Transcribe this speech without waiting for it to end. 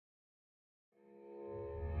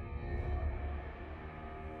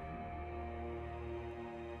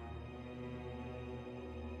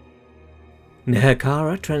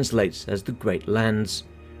Nehekhara translates as the Great Lands,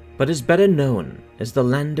 but is better known as the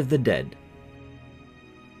Land of the Dead.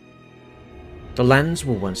 The lands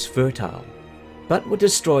were once fertile, but were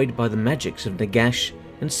destroyed by the magics of Nagash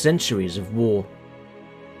and centuries of war.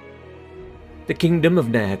 The Kingdom of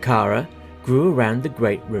Nehekhara grew around the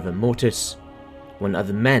great river Mortis, when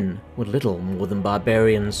other men were little more than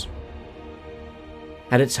barbarians.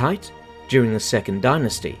 At its height, during the Second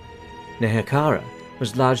Dynasty, Nehekhara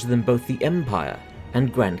was larger than both the Empire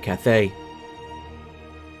and Grand Cathay.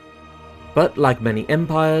 But like many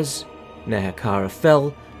empires, Nehekhara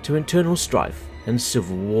fell to internal strife and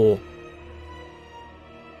civil war.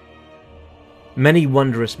 Many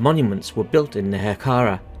wondrous monuments were built in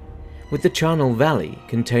Nehekhara, with the Charnel Valley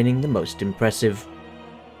containing the most impressive.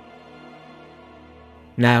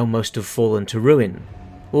 Now most have fallen to ruin,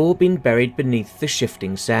 or been buried beneath the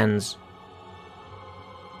shifting sands.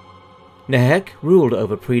 Nehek ruled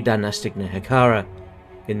over pre-dynastic Nehekhara.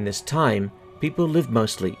 In this time, people lived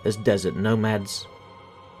mostly as desert nomads.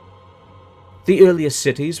 The earliest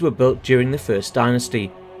cities were built during the First Dynasty,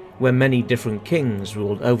 where many different kings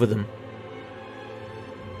ruled over them.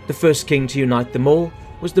 The first king to unite them all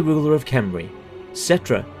was the ruler of Khemri,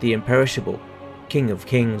 Setra the Imperishable, King of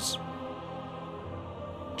Kings.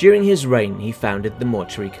 During his reign he founded the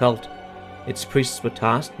mortuary cult. Its priests were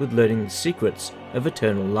tasked with learning the secrets of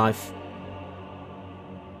eternal life.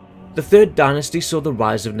 The Third Dynasty saw the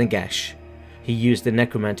rise of Nagash. He used the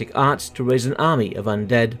necromantic arts to raise an army of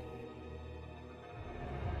undead.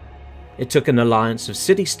 It took an alliance of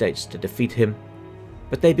city-states to defeat him,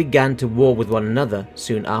 but they began to war with one another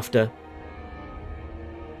soon after.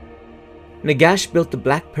 Nagash built the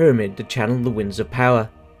Black Pyramid to channel the winds of power.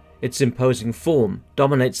 Its imposing form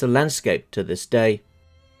dominates the landscape to this day.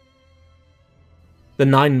 The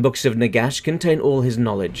 9 books of Nagash contain all his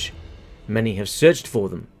knowledge. Many have searched for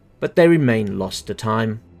them, but they remain lost to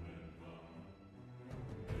time.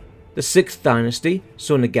 The 6th Dynasty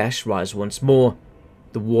saw Nagash rise once more.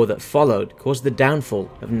 The war that followed caused the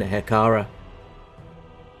downfall of Nehekhara.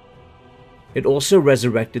 It also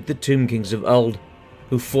resurrected the Tomb Kings of old,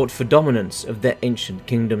 who fought for dominance of their ancient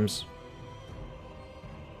kingdoms.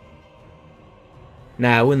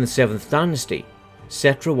 Now in the 7th Dynasty,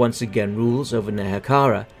 Setra once again rules over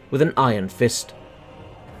Nehekhara with an iron fist.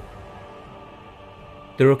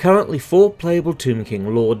 There are currently 4 playable Tomb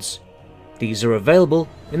King lords. These are available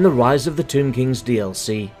in the Rise of the Tomb Kings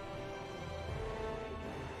DLC.